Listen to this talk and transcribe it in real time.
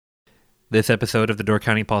This episode of the Door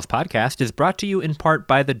County Pulse podcast is brought to you in part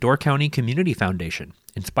by the Door County Community Foundation,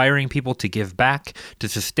 inspiring people to give back, to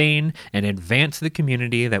sustain, and advance the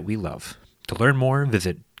community that we love. To learn more,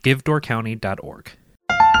 visit givedoorcounty.org.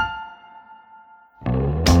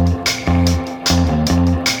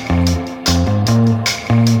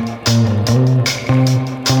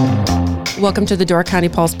 Welcome to the Door County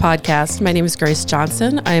Pulse podcast. My name is Grace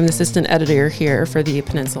Johnson. I am the assistant editor here for the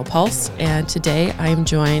Peninsula Pulse, and today I am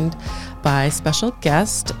joined by special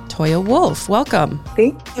guest Toya Wolfe. Welcome.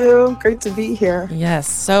 Thank you. Great to be here. Yes.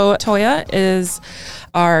 So Toya is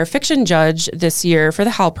our fiction judge this year for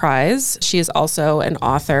the Hal Prize. She is also an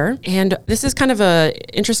author, and this is kind of an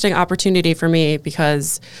interesting opportunity for me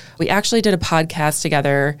because we actually did a podcast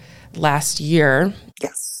together last year.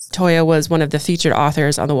 Yes. Toya was one of the featured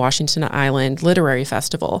authors on the Washington Island Literary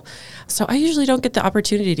Festival. So I usually don't get the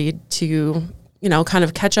opportunity to, kind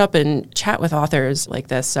of catch up and chat with authors like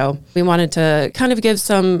this. So we wanted to kind of give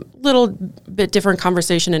some little bit different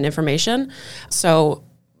conversation and information. So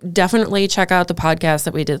definitely check out the podcast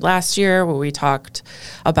that we did last year where we talked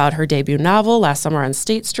about her debut novel, Last Summer on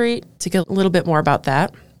State Street, to get a little bit more about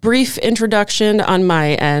that. Brief introduction on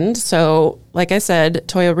my end. So, like I said,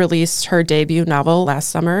 Toya released her debut novel last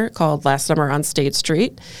summer called Last Summer on State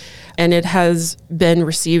Street, and it has been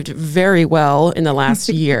received very well in the last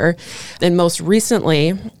year. And most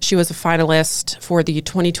recently, she was a finalist for the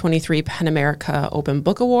 2023 PEN America Open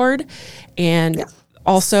Book Award, and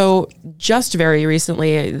also, just very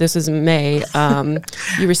recently, this is May,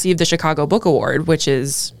 you received the Chicago Book Award, which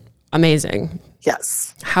is amazing.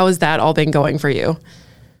 Yes. How has that all been going for you?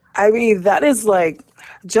 I mean, that is like,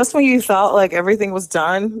 just when you thought like everything was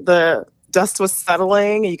done, the dust was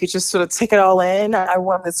settling and you could just sort of take it all in. I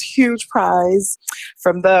won this huge prize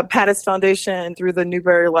from the Pattis Foundation through the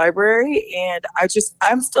Newberry Library. And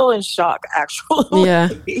I'm still in shock, actually. Yeah.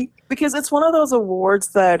 Because it's one of those awards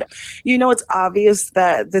that, it's obvious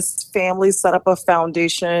that this family set up a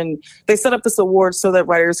foundation. They set up this award so that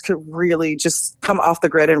writers could really just come off the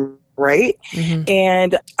grid and write. Mm-hmm.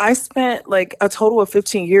 And I spent like a total of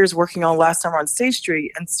 15 years working on Last Summer on State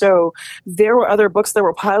Street. And so there were other books that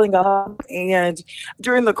were piling up. And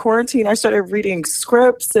during the quarantine, I started reading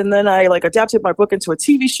scripts, and then I adapted my book into a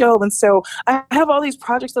TV show. And so I have all these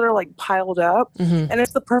projects that are piled up. Mm-hmm. And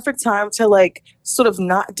it's the perfect time to sort of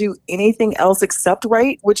not do anything else except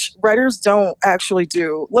write, which writers don't actually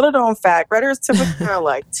do. Little known fact, writers typically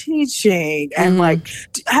are teaching and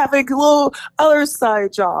having little other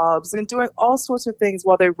side jobs and doing all sorts of things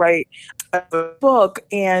while they write a book.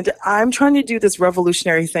 And I'm trying to do this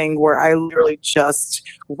revolutionary thing where I literally just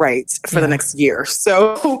write for the next year.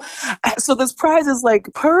 So this prize is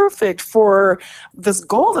perfect for this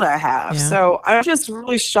goal that I have. Yeah. So I'm just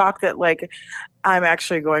really shocked that I'm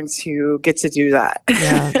actually going to get to do that.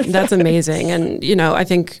 Yeah, that's amazing. And, I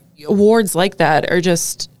think awards like that are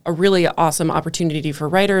just a really awesome opportunity for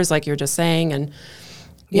writers, like you're just saying. And,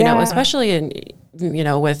 especially in,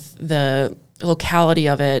 with the locality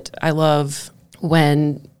of it, I love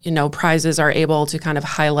when, prizes are able to kind of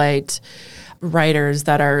highlight writers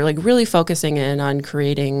that are really focusing in on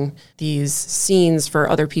creating these scenes for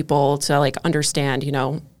other people to understand,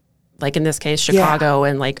 in this case, Chicago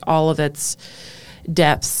and all of its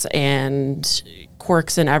depths and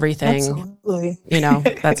quirks and everything. Absolutely.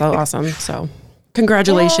 That's awesome. So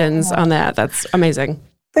congratulations on that. That's amazing.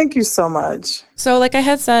 Thank you so much. So like I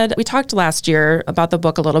had said, we talked last year about the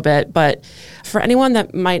book a little bit, but for anyone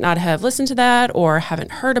that might not have listened to that or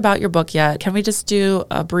haven't heard about your book yet, can we just do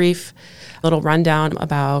a brief little rundown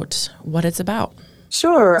about what it's about?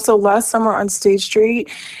 Sure. So Last Summer on State Street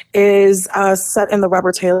is set in the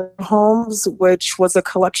Robert Taylor homes, which was a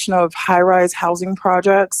collection of high-rise housing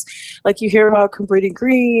projects. You hear about Cabrini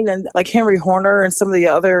Green and Henry Horner and some of the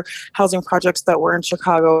other housing projects that were in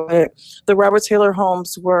Chicago. The Robert Taylor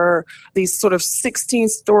homes were these sort of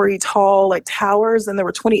 16-story tall towers, and there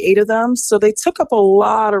were 28 of them. So they took up a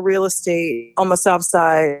lot of real estate on the South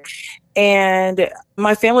Side. And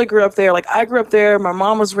my family grew up there. I grew up there. My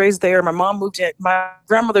mom was raised there. My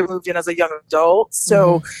grandmother moved in as a young adult.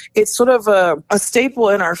 So it's sort of a staple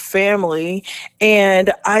in our family.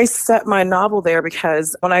 And I set my novel there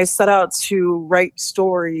because when I set out to write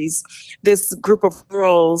stories, this group of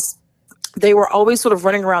girls, they were always sort of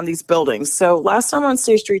running around these buildings. So Last Summer on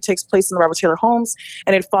State Street takes place in the Robert Taylor homes,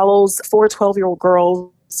 and it follows 4 12-year-old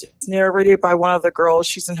girls. It's narrated by one of the girls.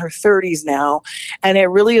 She's in her 30s now. And it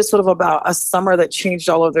really is sort of about a summer that changed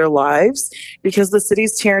all of their lives because the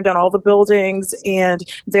city's tearing down all the buildings, and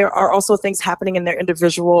there are also things happening in their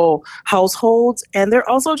individual households. And they're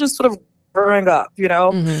also just sort of growing up,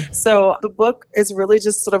 Mm-hmm. So the book is really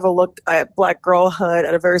just sort of a look at Black girlhood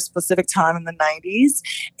at a very specific time in the 90s.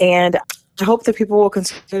 And I hope that people will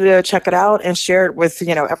continue to check it out and share it with,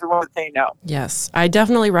 everyone that they know. Yes, I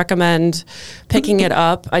definitely recommend picking it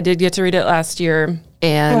up. I did get to read it last year,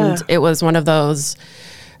 and it was one of those,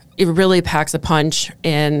 it really packs a punch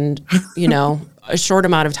in, a short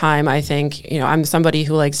amount of time. I think, I'm somebody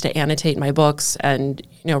who likes to annotate my books and,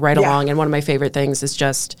 write along. And one of my favorite things is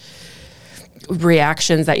just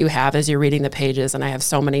reactions that you have as you're reading the pages. And I have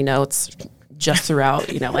so many notes just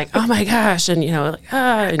throughout, like, oh my gosh. And,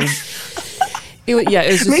 and it was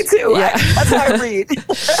just, me too. Yeah. That's how I read.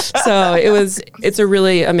 So it's a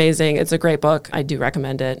really amazing, it's a great book. I do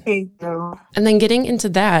recommend it. Thank you. And then getting into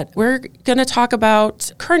that, we're going to talk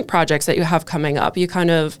about current projects that you have coming up. You kind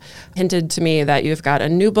of hinted to me that you've got a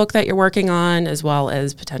new book that you're working on, as well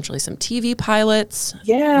as potentially some TV pilots.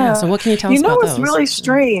 Yeah. So what can you tell us about those? It's really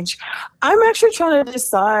strange. I'm actually trying to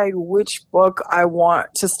decide which book I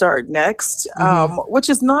want to start next, which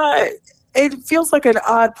is not, it feels like an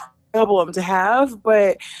odd problem to have,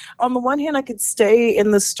 but on the one hand, I could stay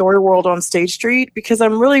in the story world on Stage Street because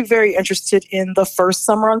I'm really very interested in the first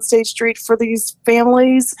summer on Stage Street for these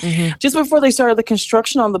families. Mm-hmm. Just before they started the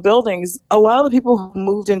construction on the buildings, a lot of the people who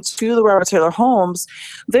moved into the Robert Taylor homes,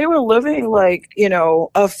 they were living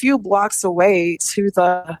a few blocks away to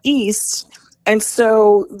the east. And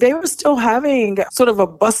so they were still having sort of a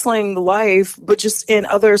bustling life, but just in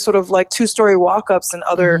other sort of like two-story walk-ups in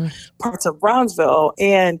other parts of Brownsville.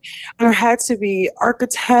 And there had to be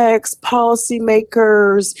architects,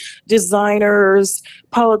 policymakers, designers,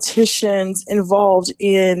 politicians involved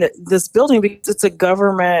in this building because it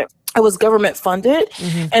was government funded.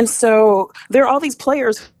 Mm-hmm. And so there are all these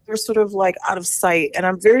players who are sort of like out of sight. And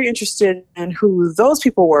I'm very interested in who those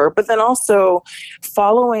people were, but then also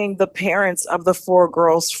following the parents of the four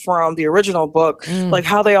girls from the original book, like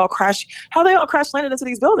how they all crash landed into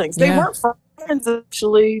these buildings. They weren't friends,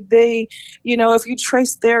 actually. They, if you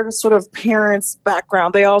trace their sort of parents'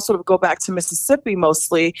 background, they all sort of go back to Mississippi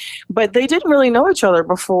mostly, but they didn't really know each other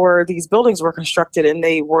before these buildings were constructed and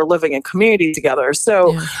they were living in community together.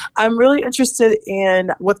 So I'm really interested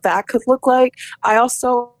in what that could look like.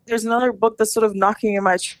 There's another book that's sort of knocking in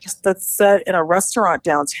my chest that's set in a restaurant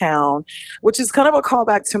downtown, which is kind of a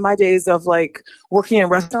callback to my days of like working in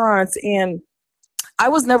restaurants. And I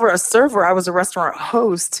was never a server. I was a restaurant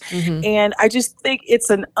host. Mm-hmm. And I just think it's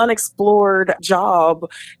an unexplored job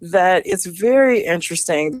that is very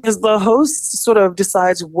interesting because the host sort of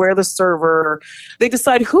decides they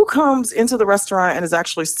decide who comes into the restaurant and is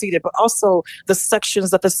actually seated, but also the sections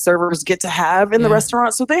that the servers get to have in the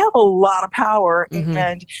restaurant. So they have a lot of power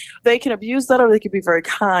and they can abuse that or they can be very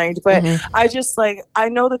kind. But I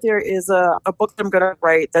know that there is a book that I'm going to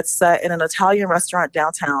write that's set in an Italian restaurant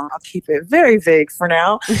downtown. I'll keep it very vague for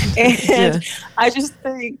now. And I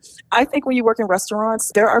think when you work in restaurants,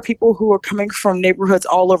 there are people who are coming from neighborhoods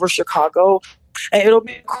all over Chicago. And it'll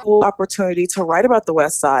be a cool opportunity to write about the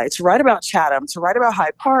West Side, to write about Chatham, to write about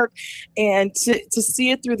Hyde Park, and to see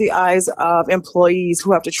it through the eyes of employees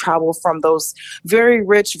who have to travel from those very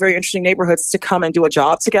rich, very interesting neighborhoods to come and do a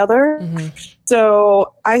job together. Mm-hmm.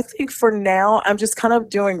 So I think for now, I'm just kind of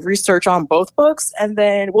doing research on both books, and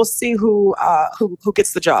then we'll see who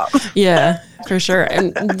gets the job. Yeah, for sure.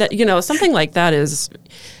 And something like that is,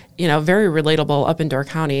 very relatable up in Door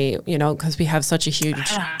County, because we have such a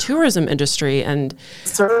huge tourism industry and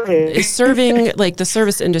serving like the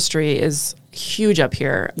service industry is huge up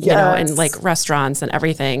here, and like restaurants and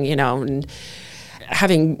everything, and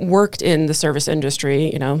having worked in the service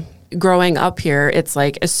industry, growing up here, it's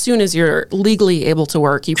like as soon as you're legally able to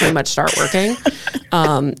work, you pretty much start working.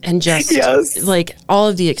 And just like all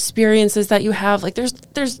of the experiences that you have, like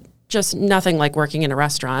there's just nothing like working in a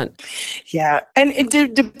restaurant. Yeah. And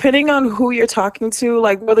depending on who you're talking to,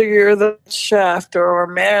 like whether you're the chef or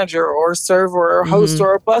manager or server or host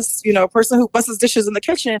or a person who busses dishes in the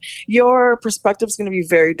kitchen, your perspective is going to be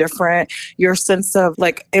very different. Your sense of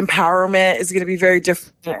like empowerment is going to be very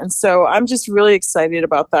different. And so I'm just really excited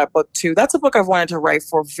about that book too. That's a book I've wanted to write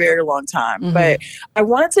for a very long time, but I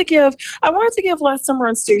wanted to give Last Summer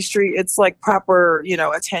on Stage Street its like proper,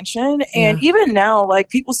 attention. And even now, like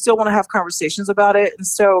people still want to have conversations about it. And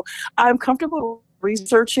so I'm comfortable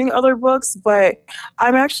researching other books, but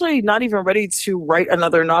I'm actually not even ready to write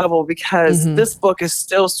another novel because this book is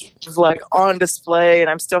still sort of like on display and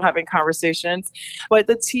I'm still having conversations. But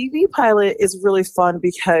the TV pilot is really fun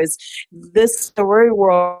because this story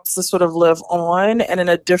world is to sort of live on and in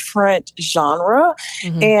a different genre.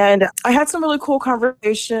 And I had some really cool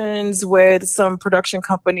conversations with some production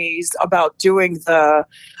companies about doing the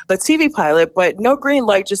TV pilot, but no green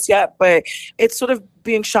light just yet. But it's sort of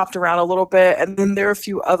being shopped around a little bit. And then there are a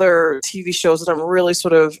few other TV shows that I'm really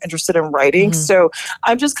sort of interested in writing. So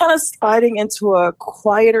I'm just kind of sliding into a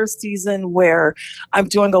quieter season where I'm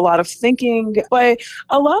doing a lot of thinking. But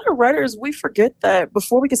a lot of writers, we forget that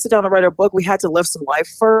before we can sit down and write a book, we had to live some life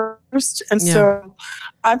first. And so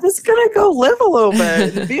I'm just going to go live a little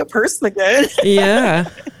bit and be a person again. Yeah,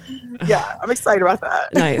 I'm excited about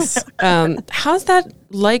that. Nice. How's that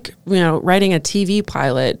like, writing a TV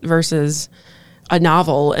pilot versus a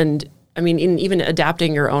novel? And I mean, even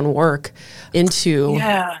adapting your own work into,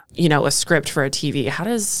 a script for a TV.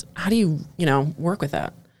 How do you, work with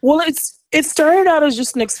that? Well, it started out as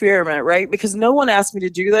just an experiment, right? Because no one asked me to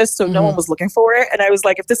do this, so no one was looking for it. And I was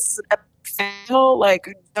like, if this is an fail,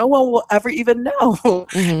 like no one will ever even know.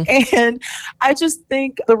 And I just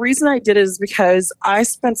think the reason I did it is because I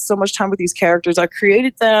spent so much time with these characters. I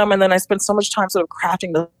created them, and then I spent so much time sort of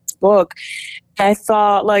crafting the book. I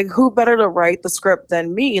thought, like, who better to write the script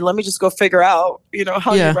than me? Let me just go figure out,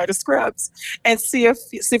 how you write a script and see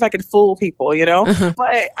if I can fool people,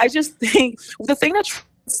 But I just think the thing that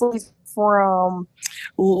translates from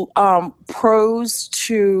prose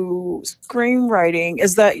to screenwriting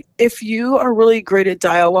is that if you are really great at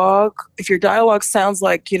dialogue, if your dialogue sounds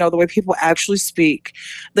like, the way people actually speak,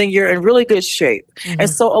 then you're in really good shape. And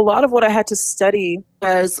so a lot of what I had to study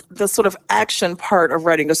was the sort of action part of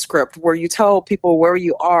writing a script where you tell people where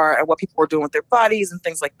you are and what people are doing with their bodies and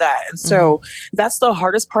things like that. And so that's the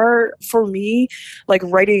hardest part for me, like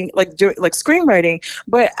writing, like screenwriting.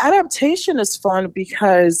 But adaptation is fun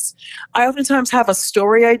because I oftentimes have a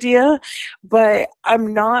story idea, but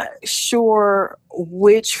I'm not sure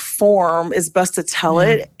which form is best to tell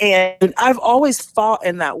it. And I've always thought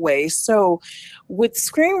in that way. So with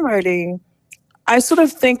screenwriting, I sort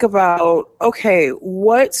of think about, okay,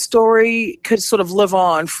 what story could sort of live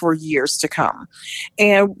on for years to come?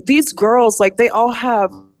 And these girls, like, they all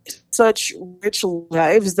have such rich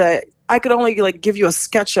lives that I could only give you a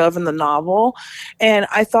sketch of in the novel. And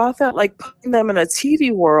I thought that putting them in a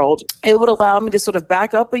TV world, it would allow me to sort of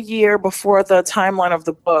back up a year before the timeline of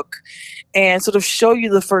the book and sort of show you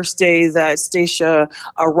the first day that Stacia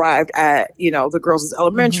arrived at, the girls'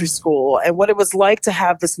 elementary school and what it was like to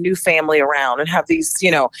have this new family around and have these,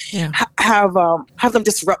 have them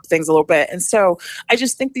disrupt things a little bit. And so I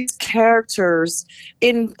just think these characters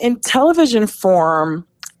in television form,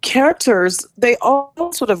 characters, they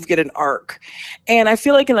all sort of get an arc. And I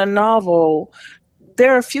feel like in a novel,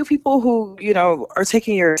 there are a few people who, are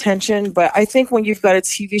taking your attention. But I think when you've got a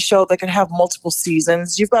TV show that can have multiple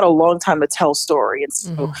seasons, you've got a long time to tell story. And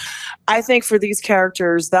so I think for these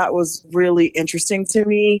characters, that was really interesting to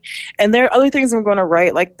me. And there are other things I'm going to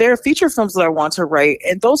write. Like, there are feature films that I want to write.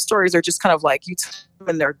 And those stories are just kind of like you tell them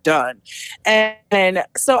and they're done. And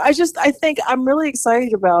so I think I'm really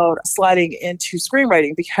excited about sliding into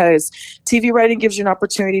screenwriting because TV writing gives you an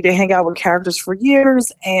opportunity to hang out with characters for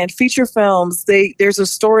years, and feature films, there's a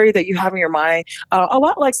story that you have in your mind, a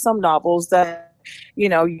lot like some novels that,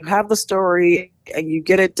 you have the story and you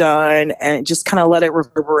get it done and just kind of let it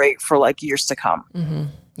reverberate for years to come.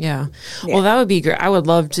 Yeah. Well, that would be great. I would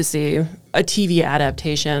love to see a TV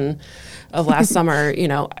adaptation of Last Summer.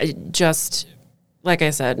 Just like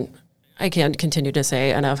I said, I can't continue to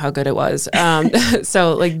say enough how good it was.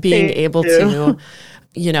 So being able to,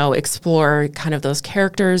 explore kind of those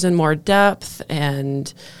characters in more depth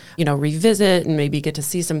and, revisit and maybe get to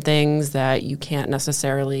see some things that you can't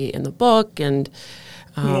necessarily in the book. And,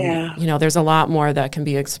 there's a lot more that can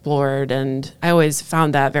be explored. And I always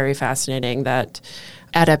found that very fascinating, that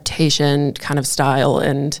adaptation kind of style.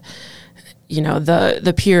 And,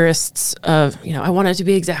 the purists of, I want it to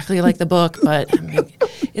be exactly like the book, but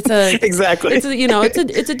it's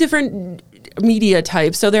a different media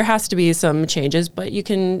type. So there has to be some changes, but you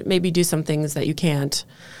can maybe do some things that you can't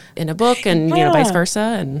in a book and, vice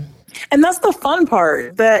versa. And that's the fun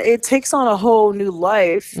part, that it takes on a whole new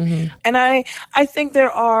life. And I think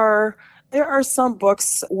there are some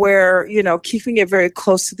books where, keeping it very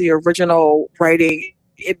close to the original writing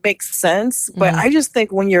it makes sense. But I just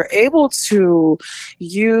think when you're able to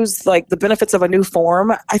use like the benefits of a new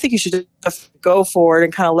form, I think you should just go for it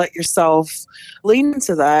and kind of let yourself lean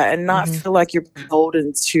into that and not feel like you're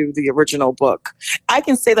beholden to the original book. I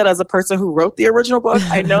can say that as a person who wrote the original book.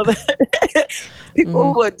 I know that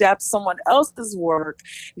people who adapt someone else's work,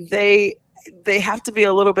 they have to be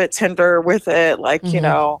a little bit tender with it, like, you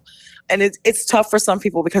know, and it's tough for some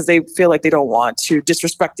people because they feel like they don't want to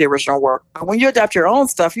disrespect the original work. But when you adapt your own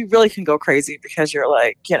stuff, you really can go crazy because you're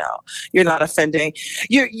like, you know, you're not offending.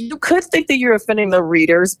 You could think that you're offending the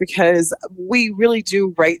readers because we really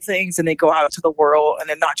do write things and they go out to the world and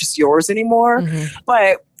they're not just yours anymore.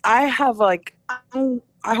 But I have like,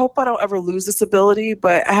 I hope I don't ever lose this ability,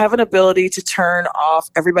 but I have an ability to turn off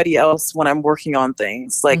everybody else when I'm working on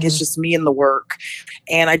things. Like it's just me and the work,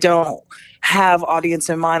 and I don't have audience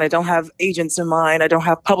in mind. I don't have agents in mind. I don't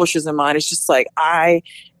have publishers in mind. It's just like I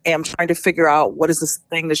am trying to figure out what is this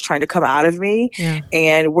thing that's trying to come out of me,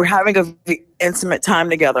 and we're having a intimate time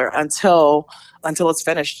together until it's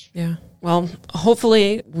finished. Yeah. Well,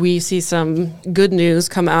 hopefully we see some good news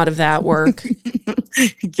come out of that work.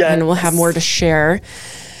 And we'll have more to share.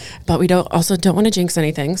 But we don't want to jinx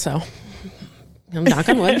anything, so I'm knock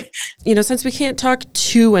on wood. You know, since we can't talk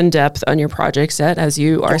too in depth on your projects yet, as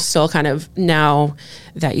you are still kind of, now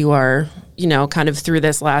that you are, you know, kind of through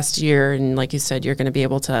this last year, and like you said, you're going to be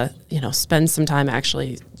able to, you know, spend some time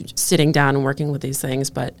actually sitting down and working with these things.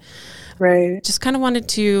 But just kind of wanted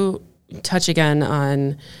to touch again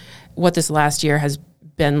on what this last year has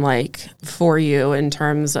been like for you in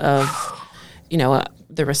terms of, you know,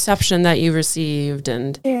 the reception that you received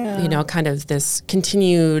and, you know, kind of this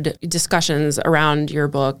continued discussions around your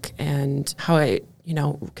book and how it, you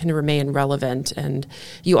know, can remain relevant. And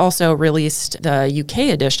you also released the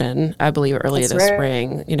UK edition, I believe, earlier this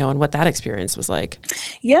spring, you know, and what that experience was like.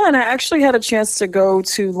 Yeah, and I actually had a chance to go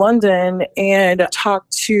to London and talk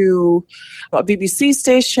to a BBC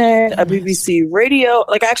station, a BBC radio.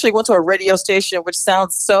 Like I actually went to a radio station, which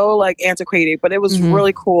sounds so like antiquated, but it was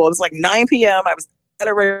really cool. It was like 9 p.m. I was at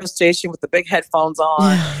a radio station with the big headphones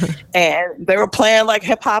on and they were playing like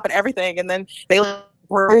hip hop and everything. And then they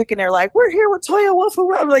break and they're like, we're here with Toya Wolfe.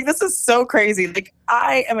 I'm like, this is so crazy. Like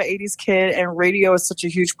I am an 80s kid and radio is such a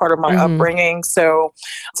huge part of my upbringing. So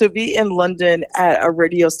to be in London at a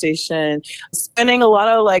radio station, spending a lot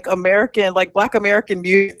of like American, like Black American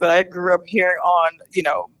music that I grew up hearing on, you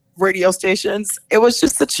know, radio stations. It was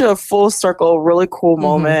just such a full circle, really cool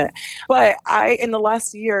moment. But in the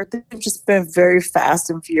last year, they've just been very fast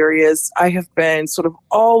and furious. I have been sort of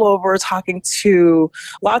all over talking to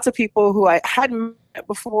lots of people who I hadn't met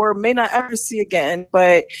before, may not ever see again.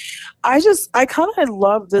 But I kind of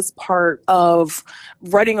love this part of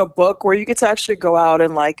writing a book where you get to actually go out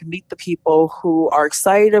and like meet the people who are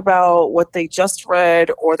excited about what they just read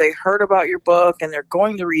or they heard about your book and they're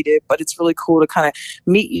going to read it, but it's really cool to kind of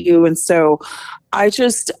meet you. And so I've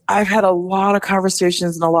had a lot of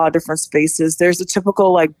conversations in a lot of different spaces. There's a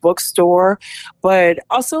typical like bookstore, but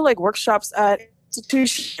also like workshops at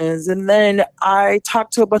institutions. And then I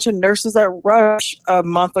talked to a bunch of nurses at Rush a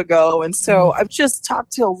month ago. And so I've just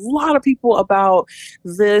talked to a lot of people about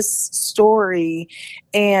this story.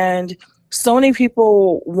 And so many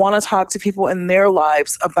people want to talk to people in their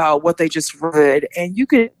lives about what they just read. And you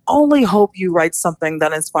can only hope you write something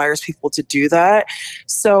that inspires people to do that.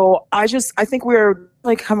 So I think we're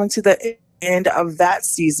like coming to the end of that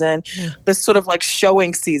season, this sort of like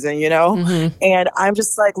showing season, you know? And I'm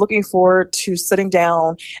just like looking forward to sitting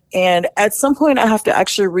down. And at some point I have to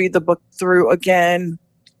actually read the book through again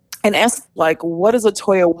and ask like, what is a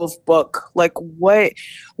Toya Wolfe book? Like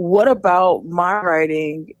what about my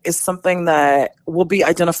writing is something that will be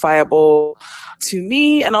identifiable to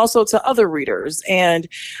me and also to other readers? And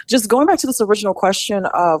just going back to this original question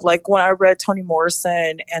of like when I read Toni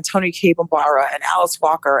Morrison and Toni Cade Bambara and Alice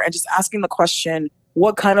Walker and just asking the question,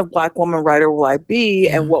 what kind of Black woman writer will I be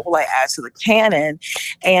and what will I add to the canon?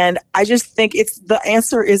 And I just think the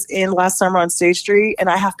answer is in Last Summer on Stage Street, and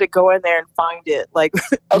I have to go in there and find it. Like,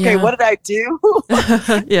 okay, what did I do?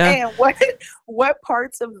 And what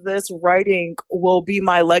parts of this writing will be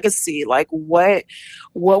my legacy? Like what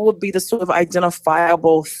will be the sort of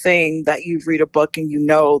identifiable thing that you read a book and you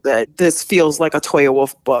know that this feels like a Toya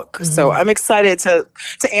Wolfe book? So I'm excited to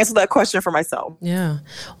answer that question for myself. Yeah.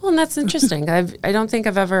 Well, and that's interesting. I don't think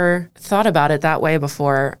I've ever thought about it that way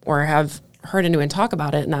before or have heard anyone talk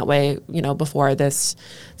about it in that way, you know, before. This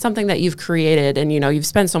something that you've created and, you know, you've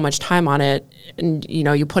spent so much time on it and, you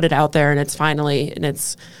know, you put it out there and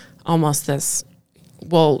it's almost this,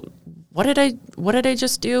 well, what did I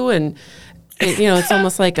just do? And, you know, it's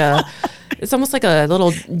almost like It's almost like a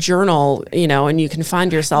little journal, and you can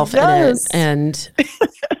find yourself Yes. in it. And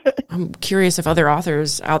I'm curious if other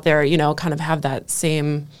authors out there, kind of have that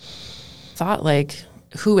same thought, like,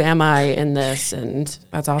 who am I in this? And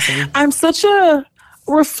that's awesome.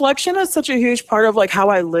 Reflection is such a huge part of like how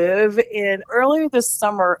I live. And earlier this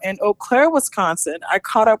summer in Eau Claire, Wisconsin, I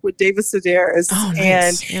caught up with David Sedaris, Oh, and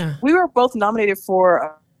nice. Yeah. we were both nominated for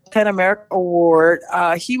a PEN America Award.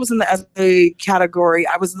 He was in the essay category.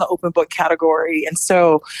 I was in the open book category. And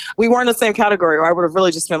so we weren't in the same category, or I would have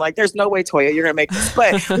really just been like, there's no way, Toya, you're going to make this.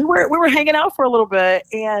 But we were hanging out for a little bit,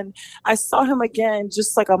 and I saw him again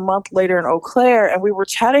just like a month later in Eau Claire, and we were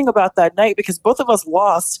chatting about that night because both of us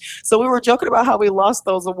lost. So we were joking about how we lost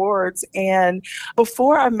those awards. And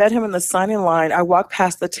before I met him in the signing line, I walked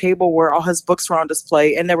past the table where all his books were on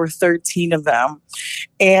display, and there were 13 of them.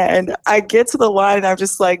 And I get to the line, and I'm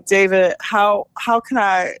just like, David, how can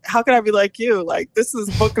I be like you? Like, this is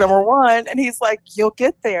book number 1. And he's like, you'll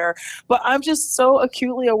get there. But I'm just so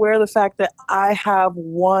acutely aware of the fact that I have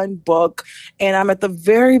one book, and I'm at the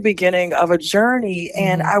very beginning of a journey,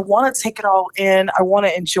 and I want to take it all in. I want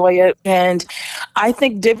to enjoy it. And I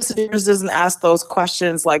think David Sedaris doesn't ask those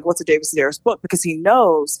questions like, what's a David Sedaris book? Because he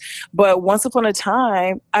knows. But once upon a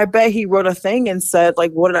time, I bet he wrote a thing and said,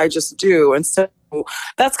 like, what did I just do? And so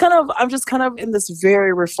I'm just kind of in this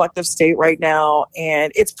very reflective state right now,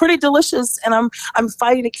 and it's pretty delicious, and I'm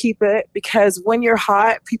fighting to keep it, because when you're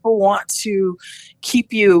hot, people want to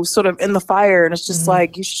keep you sort of in the fire, and it's just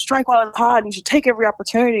like, you should strike while it's hot and you should take every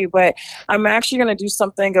opportunity. But I'm actually going to do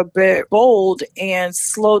something a bit bold and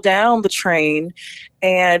slow down the train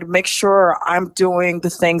and make sure I'm doing the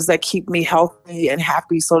things that keep me healthy and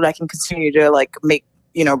happy so that I can continue to like make,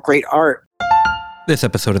 great art. This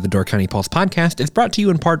episode of the Door County Pulse podcast is brought to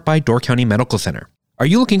you in part by Door County Medical Center. Are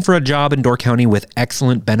you looking for a job in Door County with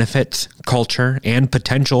excellent benefits, culture, and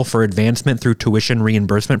potential for advancement through tuition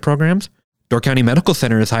reimbursement programs? Door County Medical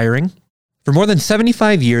Center is hiring. For more than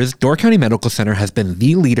 75 years, Door County Medical Center has been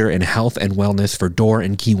the leader in health and wellness for Door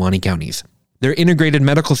and Kewaunee counties. Their integrated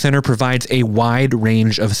medical center provides a wide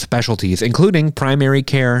range of specialties, including primary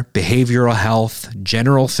care, behavioral health,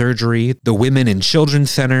 general surgery, the Women and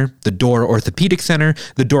Children's Center, the Door Orthopedic Center,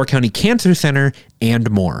 the Door County Cancer Center,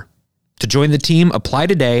 and more. To join the team, apply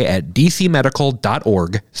today at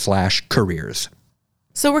dcmedical.org/careers.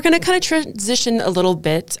 So we're going to kind of transition a little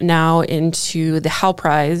bit now into the Hal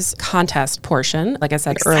Prize contest portion. Like I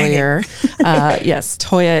said earlier, yes,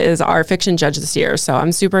 Toya is our fiction judge this year. So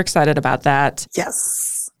I'm super excited about that.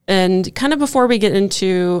 Yes. And kind of before we get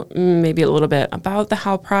into maybe a little bit about the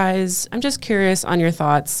Hal Prize, I'm just curious on your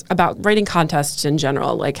thoughts about writing contests in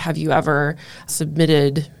general. Like, have you ever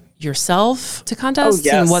submitted yourself to contests? Oh,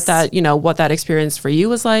 yes. And what that experience for you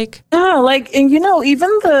was like? Yeah, even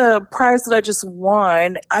the prize that I just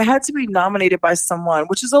won, I had to be nominated by someone,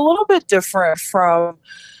 which is a little bit different from,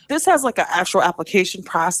 this has like an actual application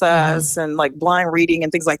process and like blind reading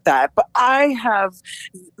and things like that. But I have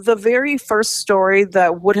the very first story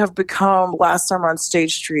that would have become Last Summer on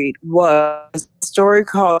Stage Street was a story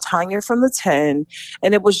called Toya from the 10.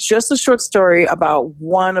 And it was just a short story about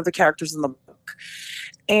one of the characters in the book.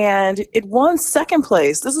 And it won second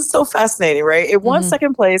place. This is so fascinating, right? It won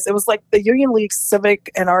second place. It was like the Union League Civic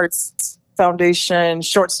and Arts Foundation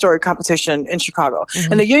short story competition in Chicago.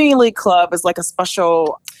 And the Union League Club is like a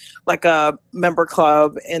special, like a member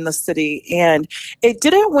club in the city. And it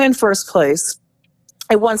didn't win first place.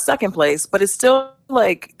 It won second place, but it's still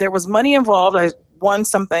like there was money involved. I won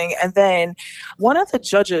something. And then one of the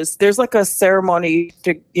judges, there's like a ceremony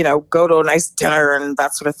to, go to a nice dinner and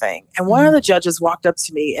that sort of thing. And one of the judges walked up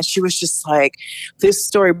to me and she was just like, this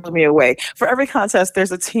story blew me away. For every contest,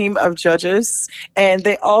 there's a team of judges and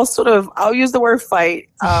they all sort of, I'll use the word fight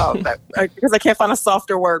because I can't find a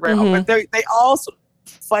softer word right now, but they all sort of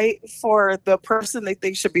fight for the person they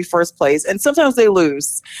think should be first place. And sometimes they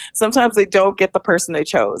lose. Sometimes they don't get the person they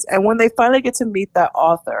chose. And when they finally get to meet that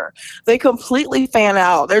author, they completely fan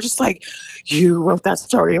out. They're just like, you wrote that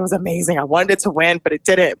story. It was amazing. I wanted it to win, but it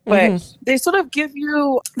didn't. But they sort of give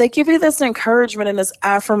you this encouragement and this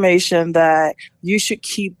affirmation that you should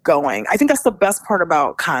keep going. I think that's the best part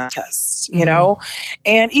about contests,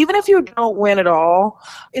 And even if you don't win at all,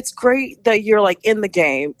 it's great that you're like in the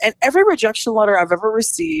game. And every rejection letter I've ever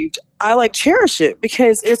received received, I like cherish it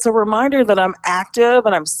because it's a reminder that I'm active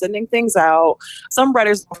and I'm sending things out. Some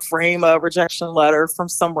writers will frame a rejection letter from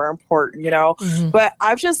somewhere important, but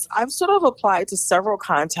I've sort of applied to several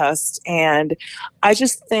contests, and I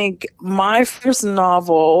just think my first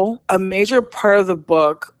novel, a major part of the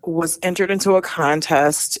book was entered into a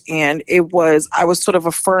contest, and I was sort of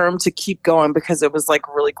affirmed to keep going because it was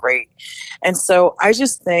like really great. And so I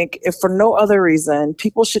just think, if for no other reason,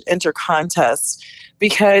 people should enter contests,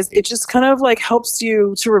 because it just kind of like helps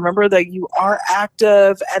you to remember that you are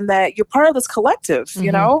active and that you're part of this collective,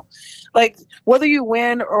 like whether you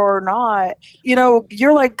win or not,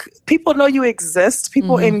 you're like, people know you exist.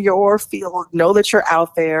 People in your field know that you're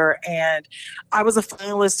out there. And I was a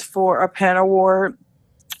finalist for a PEN award,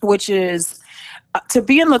 which is to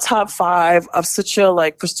be in the top 5 of such a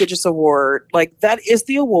like prestigious award. Like, that is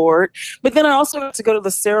the award. But then I also got to go to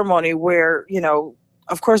the ceremony where,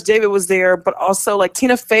 of course, David was there, but also like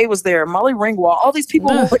Tina Fey was there, Molly Ringwald, all these people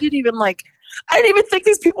who didn't even like, I didn't even think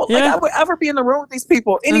these people, like I would ever be in the room with these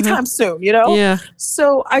people anytime soon, Yeah.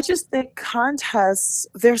 So I just think contests,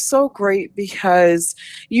 they're so great because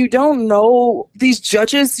you don't know these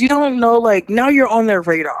judges, you don't know, like, now you're on their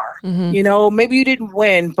radar, maybe you didn't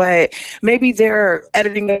win, but maybe they're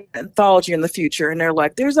editing an anthology in the future and they're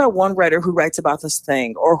like, there's that one writer who writes about this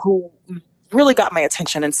thing or who really got my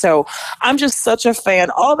attention. And so I'm just such a fan.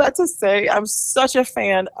 All that to say, I'm such a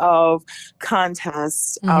fan of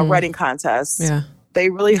contests, writing contests. Yeah. They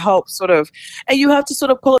really help and you have to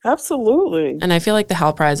sort of pull it. Absolutely. And I feel like the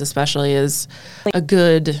Hal Prize especially is a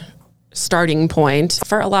good starting point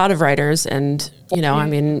for a lot of writers. And, I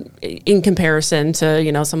mean, in comparison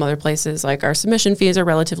to, some other places, like our submission fees are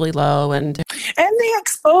relatively low. And the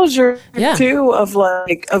exposure too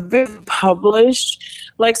of being published.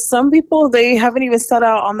 Like, some people, they haven't even set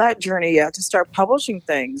out on that journey yet to start publishing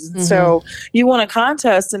things. So you won a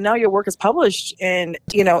contest and now your work is published in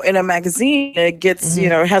a magazine. It gets,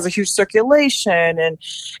 it has a huge circulation, and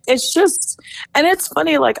it's just, and it's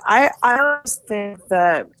funny. Like, I always think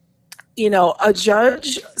that, a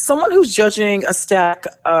judge, someone who's judging a stack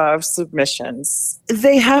of submissions,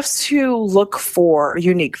 they have to look for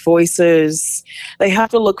unique voices. They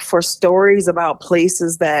have to look for stories about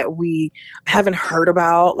places that we haven't heard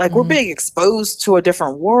about. Like, we're being exposed to a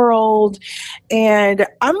different world. And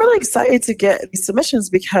I'm really excited to get these submissions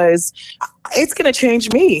because it's going to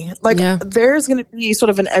change me. Like, there's going to be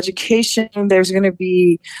sort of an education. I'm going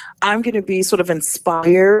to be sort of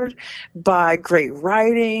inspired by great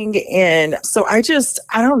writing. And so I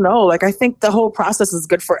don't know, like, I think the whole process is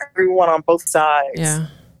good for everyone on both sides. Yeah.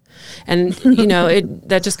 And,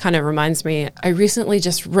 that just kind of reminds me, I recently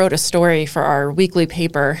just wrote a story for our weekly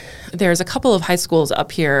paper. There's a couple of high schools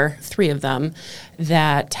up here, 3 of them,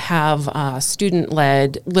 that have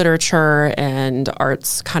student-led literature and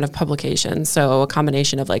arts kind of publications. So a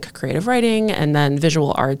combination of like creative writing and then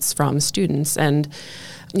visual arts from students. And,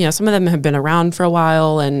 some of them have been around for a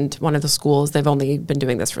while. And one of the schools, they've only been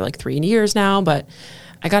doing this for like 3 years now. But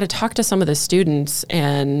I got to talk to some of the students,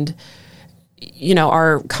 and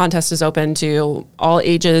our contest is open to all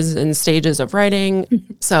ages and stages of writing.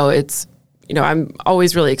 So it's, I'm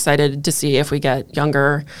always really excited to see if we get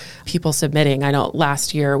younger people submitting. I know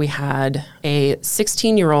last year we had a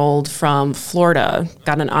 16-year-old from Florida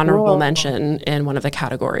got an honorable mention in one of the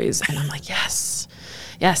categories. And I'm like, yes,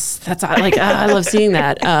 that's like, I love seeing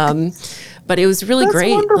that. But it was really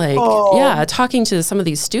great, wonderful. Talking to some of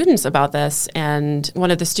these students about this. And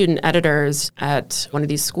one of the student editors at one of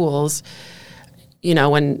these schools,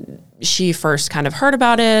 when she first kind of heard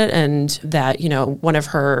about it and that, one of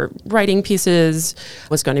her writing pieces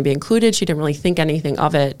was going to be included, she didn't really think anything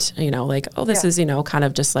of it, this is, kind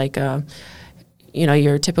of just like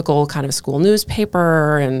your typical kind of school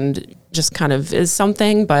newspaper and just kind of is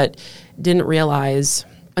something, but didn't realize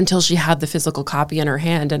until she had the physical copy in her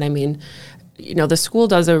hand. And I mean, the school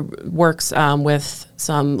works with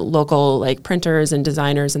some local like printers and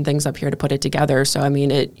designers and things up here to put it together. So, I mean,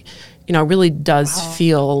 it, really does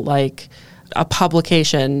feel like a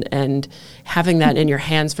publication, and having that in your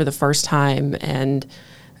hands for the first time and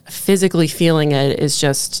physically feeling it is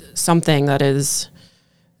just something that is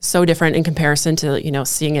so different in comparison to,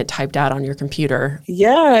 seeing it typed out on your computer.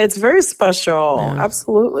 Yeah, it's very special. Yeah.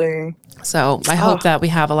 Absolutely. So I hope that we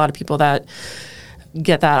have a lot of people that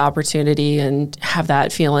get that opportunity and have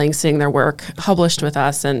that feeling, seeing their work published with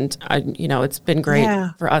us. And, it's been great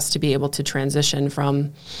for us to be able to transition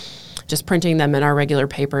from just printing them in our regular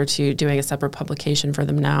paper to doing a separate publication for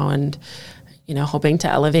them now. And, hoping to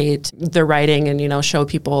elevate the writing and, show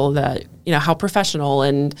people that, how professional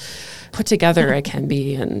and put together it can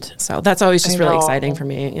be. And so that's always just really exciting for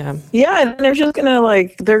me. Yeah. Yeah. And they're just going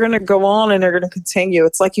to they're going to go on and they're going to continue.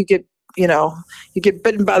 It's like you get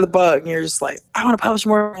bitten by the bug and you're just like, I want to publish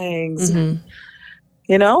more things.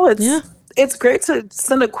 It's great to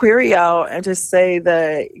send a query out and just say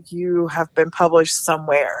that you have been published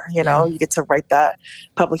somewhere. You get to write that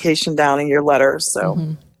publication down in your letter.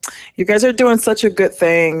 So you guys are doing such a good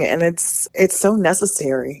thing, and it's so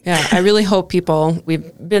necessary. Yeah, I really hope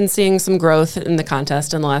we've been seeing some growth in the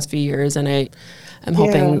contest in the last few years, and I'm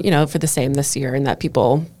hoping, for the same this year, and that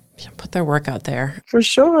people put their work out there. For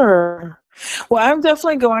sure. Well, I'm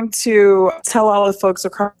definitely going to tell all the folks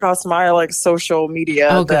across my social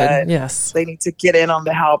media that they need to get in on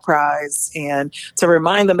the Hal Prize, and to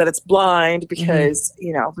remind them that it's blind because,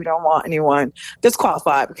 we don't want anyone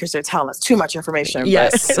disqualified because they're telling us too much information.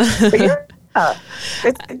 Yes. But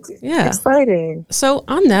it's exciting. So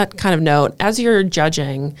on that kind of note, as you're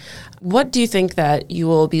judging, what do you think that you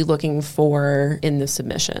will be looking for in the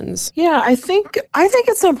submissions? Yeah, I think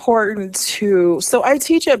it's important so I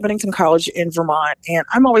teach at Bennington College in Vermont, and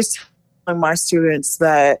I'm always telling my students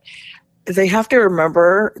that they have to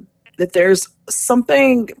remember that there's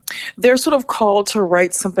something, they're sort of called to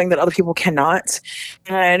write something that other people cannot.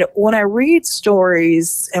 And when I read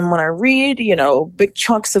stories and when I read, big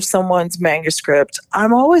chunks of someone's manuscript,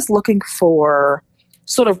 I'm always looking for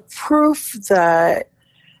sort of proof that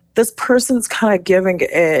this person's kind of giving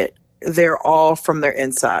it their all from their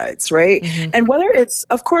insides, right? And whether it's,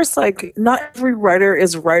 of course, not every writer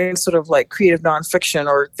is writing sort of creative nonfiction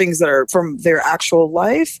or things that are from their actual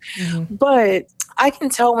life, but I can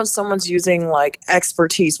tell when someone's using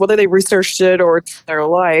expertise, whether they researched it or their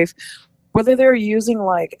life, whether they're using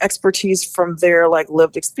expertise from their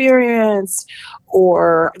lived experience,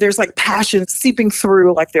 or there's passion seeping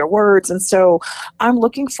through their words. And so I'm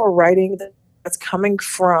looking for writing that's coming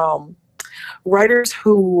from writers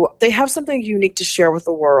who they have something unique to share with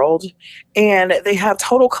the world, and they have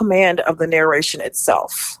total command of the narration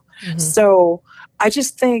itself. So I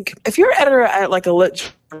just think if you're an editor at a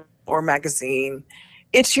lit or magazine,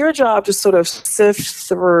 it's your job to sort of sift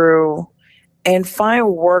through and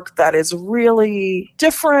find work that is really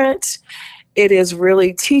different. It is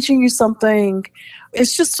really teaching you something.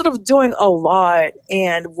 It's just sort of doing a lot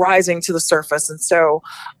and rising to the surface. And so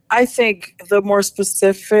I think the more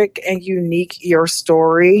specific and unique your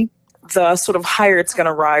story, the sort of higher it's going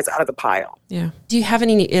to rise out of the pile. Yeah. Do you have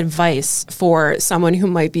any advice for someone who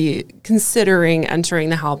might be considering entering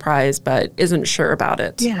the Hal Prize but isn't sure about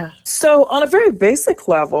it? Yeah. So on a very basic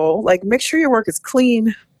level, make sure your work is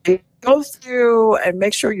clean. Go through and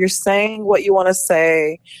make sure you're saying what you want to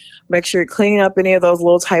say. Make sure you're cleaning up any of those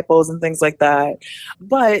little typos and things like that.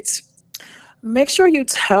 But make sure you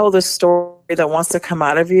tell the story that wants to come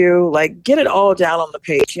out of you. Get it all down on the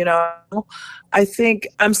page, I think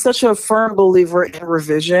I'm such a firm believer in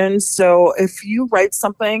revision. So if you write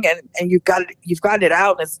something and you've got it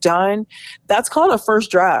out and it's done, that's called a first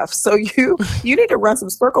draft. So you need to run some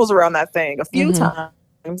circles around that thing a few times.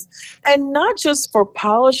 And not just for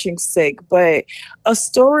polishing's sake, but a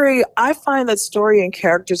story, I find that story and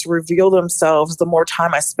characters reveal themselves the more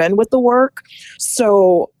time I spend with the work.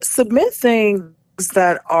 So submit things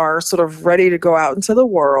that are sort of ready to go out into the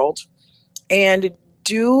world, and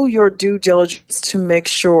do your due diligence to make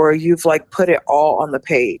sure you've put it all on the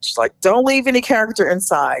page. Don't leave any character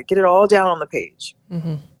inside. Get it all down on the page.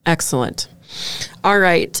 Excellent. All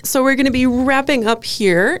right. So we're going to be wrapping up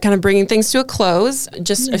here, kind of bringing things to a close.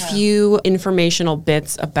 Just a few informational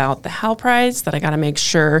bits about the Hal Prize that I got to make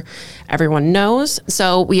sure everyone knows.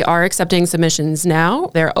 So we are accepting submissions now.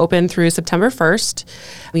 They're open through September 1st.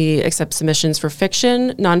 We accept submissions for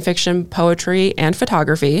fiction, nonfiction, poetry, and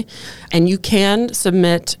photography. And you can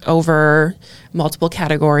submit over multiple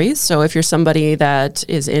categories. So if you're somebody that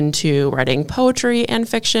is into writing poetry and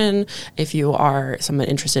fiction, if you are someone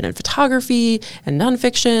interested in photography and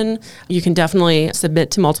nonfiction, you can definitely submit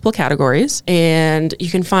to multiple categories. And you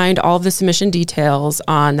can find all of the submission details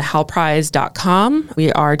on thehalprize.com.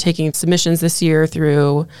 We are taking submissions this year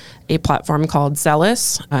through a platform called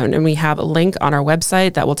Zealous, and we have a link on our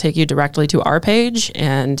website that will take you directly to our page,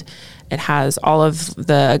 and it has all of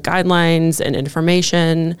the guidelines and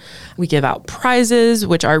information. We give out prizes,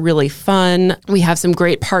 which are really fun. We have some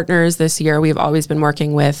great partners this year. We've always been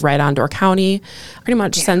working with Right on Door County pretty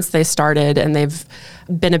much since they started, and they've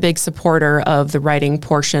been a big supporter of the writing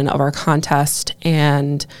portion of our contest.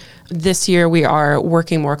 And this year we are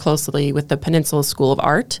working more closely with the Peninsula School of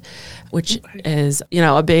Art, which is,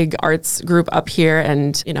 a big arts group up here.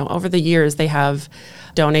 And, over the years they have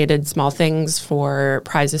donated small things for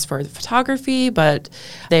prizes for photography, but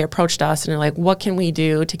they approached us and are like, what can we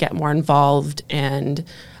do to get more involved and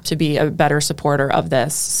to be a better supporter of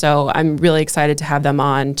this? So I'm really excited to have them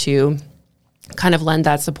on to kind of lend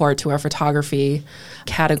that support to our photography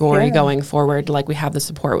category going forward, like we have the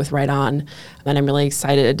support with Right On. And I'm really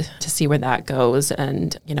excited to see where that goes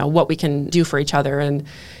and, what we can do for each other and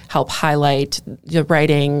help highlight the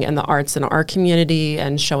writing and the arts in our community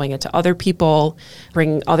and showing it to other people,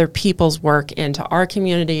 bring other people's work into our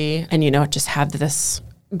community and, just have this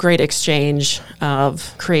great exchange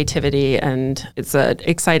of creativity, and it's an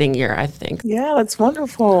exciting year, I think. Yeah, that's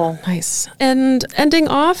wonderful. Nice. And ending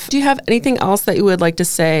off, do you have anything else that you would like to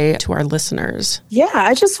say to our listeners? Yeah,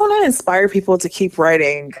 I just want to inspire people to keep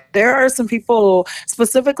writing. There are some people,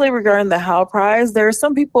 specifically regarding the Hal Prize, there are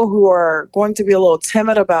some people who are going to be a little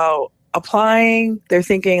timid about applying. They're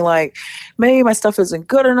thinking like, maybe my stuff isn't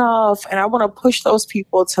good enough. And I want to push those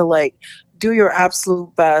people to do your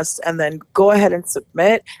absolute best and then go ahead and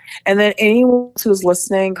submit. And then anyone who's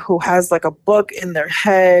listening who has a book in their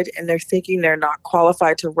head and they're thinking they're not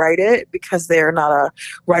qualified to write it because they're not a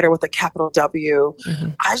writer with a capital W,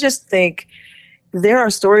 I just think there are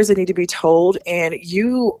stories that need to be told, and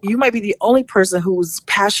you might be the only person who's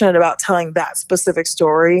passionate about telling that specific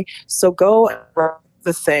story. So go and write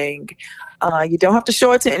the thing. You don't have to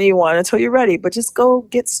show it to anyone until you're ready, but just go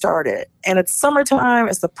get started. And it's summertime.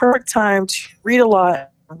 It's the perfect time to read a lot,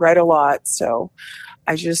 write a lot. So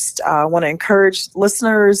I just want to encourage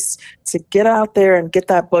listeners to get out there and get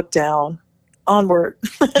that book down. Onward.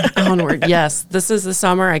 Onward, yes. This is the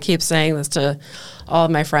summer. I keep saying this to all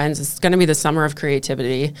of my friends. It's going to be the summer of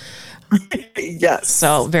creativity. Yes.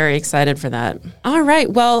 So very excited for that. All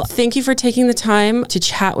right. Well, thank you for taking the time to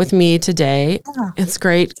chat with me today. Yeah, it's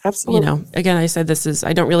great. Absolutely. Again, I said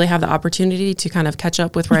I don't really have the opportunity to kind of catch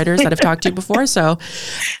up with writers that I've talked to before. So,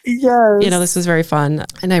 yes. This is very fun.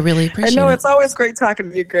 And I really appreciate it. I know it's always great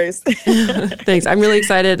talking to you, Grace. Thanks. I'm really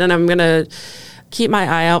excited, and I'm going to keep my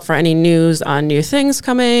eye out for any news on new things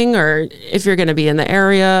coming, or if you're going to be in the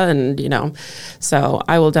area, and so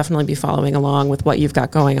I will definitely be following along with what you've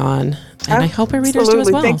got going on, and I hope our readers do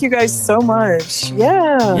as well. Thank you guys so much.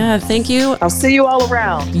 Yeah, thank you. I'll see you all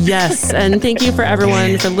around. Yes, and thank you for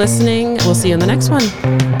everyone for listening. We'll see you in the next one.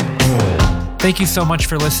 Thank you so much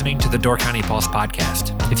for listening to the Door County Pulse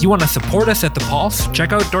podcast. If you want to support us at the Pulse,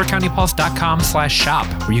 check out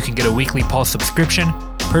doorcountypulse.com/shop, where you can get a weekly Pulse subscription,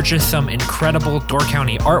 purchase some incredible Door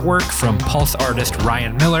County artwork from Pulse artist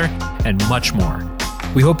Ryan Miller, and much more.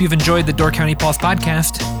 We hope you've enjoyed the Door County Pulse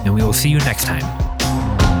podcast, and we will see you next time.